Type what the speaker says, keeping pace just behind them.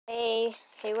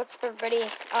Hey, what's up, everybody?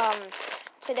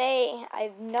 Today, I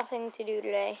have nothing to do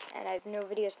today, and I have no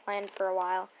videos planned for a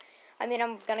while. I mean,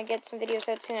 I'm gonna get some videos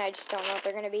out soon, I just don't know what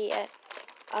they're gonna be yet.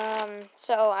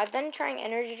 So I've been trying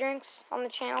energy drinks on the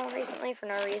channel recently for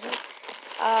no reason.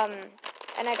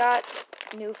 And I got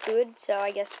new food, so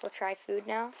I guess we'll try food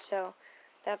now. So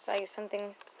that's, I guess,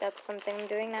 something I'm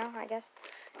doing now, I guess.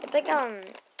 It's like,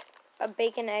 a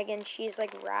bacon, egg, and cheese,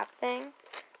 like, wrap thing.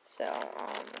 So,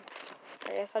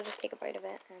 I guess I'll just take a bite of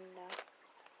it, and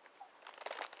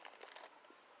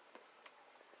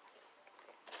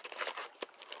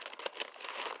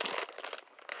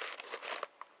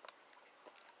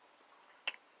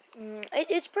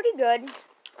it's pretty good.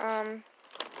 I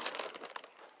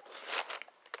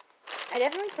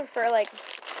definitely prefer, like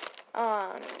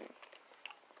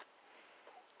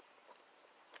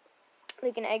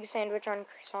an egg sandwich on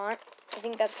croissant. I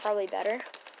think that's probably better.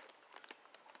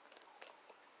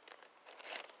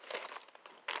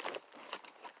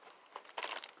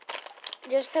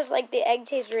 Just because, like, the egg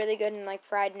tastes really good and, like,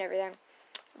 fried and everything.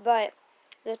 But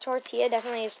the tortilla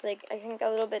definitely is, like, I think a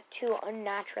little bit too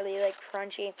unnaturally, like,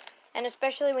 crunchy. And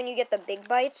especially when you get the big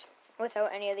bites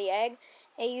without any of the egg,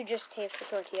 and you just taste the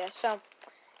tortilla. So,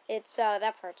 it's,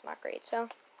 that part's not great. So,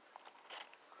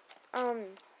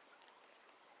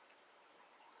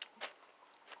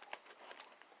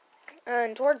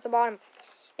 and towards the bottom,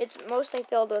 it's mostly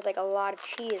filled with, like, a lot of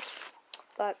cheese.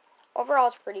 But overall,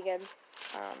 it's pretty good.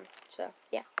 So,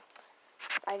 yeah.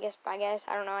 I guess, I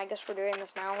don't know, I guess we're doing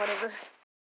this now, whatever.